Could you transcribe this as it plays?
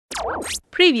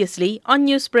Previously on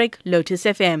Newsbreak, Lotus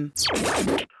FM.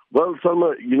 Well,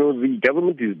 Salma, the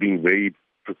government is being very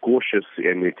precautious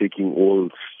and they're taking all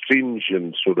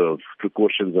stringent sort of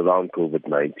precautions around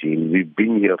COVID-19. We've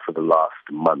been here for the last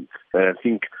month. And I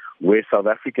think where South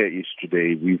Africa is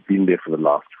today, we've been there for the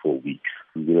last 4 weeks.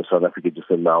 South Africa just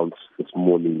announced this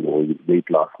morning or late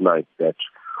last night that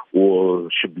all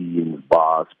should be in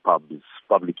bars, pubs,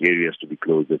 public areas to be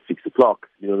closed at 6 o'clock.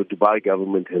 The Dubai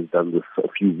government has done this a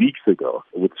few weeks ago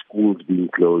with schools being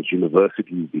closed,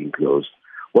 universities being closed.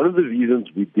 One of the reasons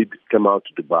we did come out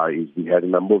to Dubai is we had a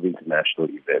number of international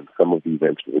events. Some of the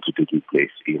events were also taking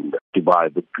place in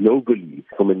Dubai. But globally,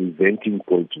 from an eventing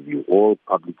point of view, all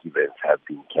public events have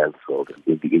been cancelled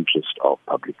in the interest of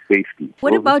public safety.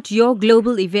 What about your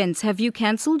global events? Have you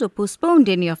cancelled or postponed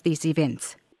any of these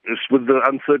events? With the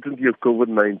uncertainty of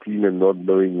COVID-19 and not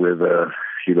knowing whether,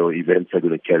 events are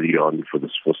going to carry on for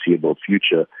this foreseeable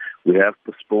future, we have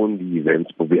postponed the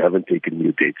events, but we haven't taken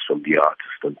new dates from the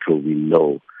artist until we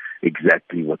know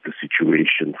exactly what the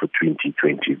situation for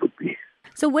 2020 would be.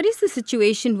 So what is the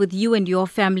situation with you and your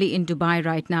family in Dubai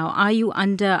right now? Are you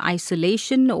under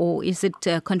isolation or is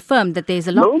it confirmed that there's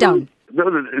a lockdown? No,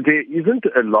 there isn't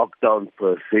a lockdown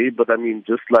per se, but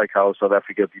just like how South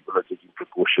Africa people are taking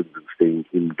precautions and staying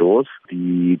indoors,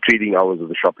 the trading hours of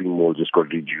the shopping mall just got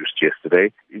reduced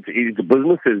yesterday. It's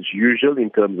business as usual in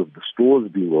terms of the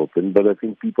stores being open, but I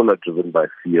think people are driven by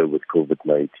fear with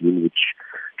COVID-19, which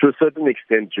to a certain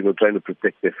extent, trying to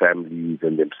protect their families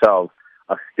and themselves,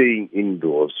 are staying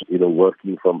indoors,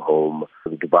 working from home.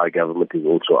 The Dubai government has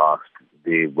also asked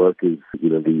the workers,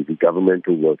 the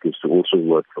governmental workers to also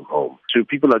work from home. So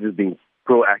people are just being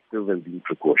proactive and being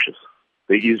precautious.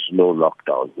 There is no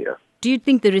lockdown here. Do you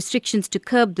think the restrictions to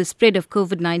curb the spread of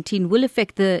COVID-19 will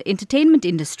affect the entertainment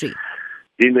industry?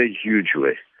 In a huge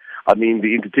way.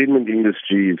 The entertainment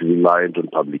industry is reliant on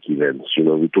public events.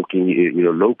 We're talking,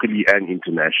 locally and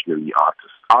internationally,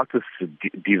 artists. Artists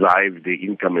derive their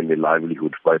income and their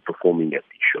livelihood by performing at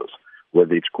these shows,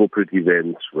 whether it's corporate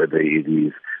events, whether it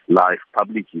is live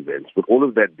public events. But all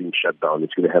of that being shut down,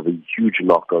 it's going to have a huge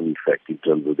knock-on effect in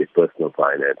terms of their personal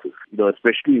finances.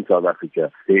 Especially in South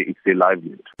Africa, it's their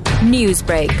livelihood.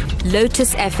 Newsbreak,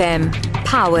 Lotus FM,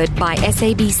 powered by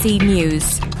SABC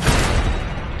News.